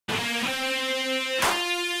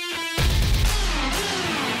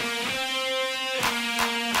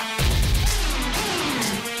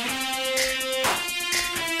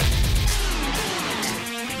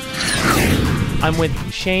I'm with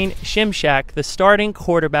Szymczak, the starting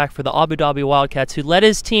quarterback for the Abu Dhabi Wildcats, who led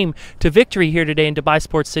his team to victory here today in Dubai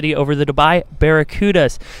Sports City over the Dubai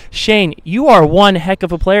Barracudas. Shane, you are one heck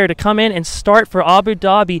of a player to come in and start for Abu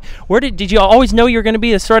Dhabi. Where did you always know you were going to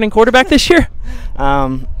be a starting quarterback this year?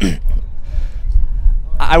 I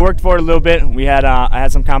worked for it a little bit. I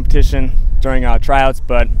had some competition during tryouts,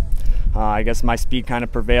 but I guess my speed kind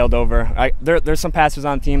of prevailed over. There's some passers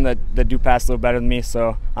on the team that do pass a little better than me,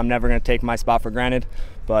 so I'm never going to take my spot for granted.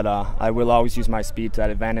 But I will always use my speed to that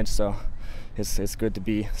advantage, so it's good to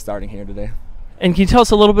be starting here today. And can you tell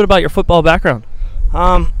us a little bit about your football background?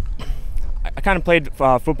 I kind of played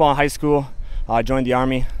football in high school. I joined the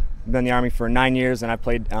Army. I've been in the Army for 9 years, and I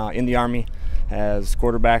played in the Army as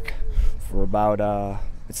quarterback for about,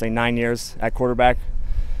 I'd say 9 years at quarterback.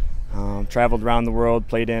 Traveled around the world,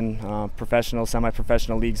 played in professional,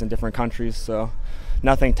 semi-professional leagues in different countries. So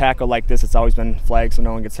nothing tackle like this. It's always been flags so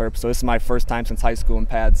no one gets hurt. So this is my first time since high school in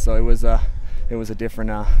pads. So it was a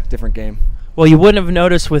different game. Well, you wouldn't have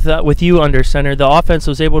noticed with you under center, the offense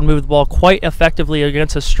was able to move the ball quite effectively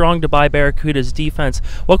against a strong Dubai Barracudas defense.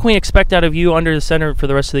 What can we expect out of you under the center for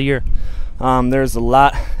the rest of the year? There's a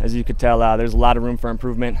lot, as you could tell, there's a lot of room for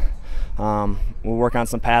improvement. We'll work on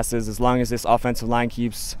some passes. As long as this offensive line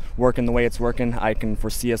keeps working the way it's working, I can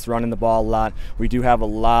foresee us running the ball a lot. We have a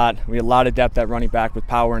lot of depth at running back with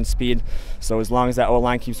power and speed. So as long as that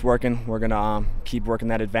O-line keeps working, we're going to keep working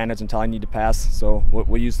that advantage until I need to pass. So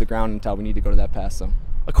we'll use the ground until we need to go to that pass. So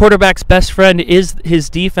a quarterback's best friend is his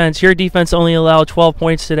defense. Your defense only allowed 12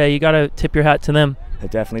 points today. You got to tip your hat to them.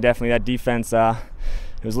 Definitely that defense. I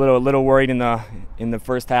was a little worried in the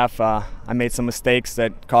first half. I made some mistakes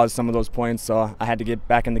that caused some of those points, so I had to get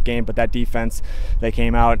back in the game. But that defense, they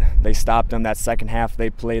came out, they stopped them. That second half,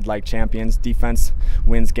 they played like champions. Defense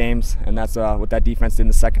wins games, and that's what that defense did in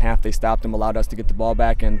the second half. They stopped them, allowed us to get the ball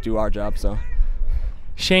back and do our job. So,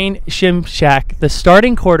 Szymczak, the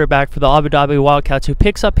starting quarterback for the Abu Dhabi Wildcats, who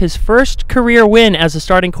picks up his first career win as a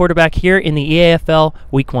starting quarterback here in the EAFL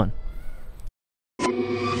Week 1.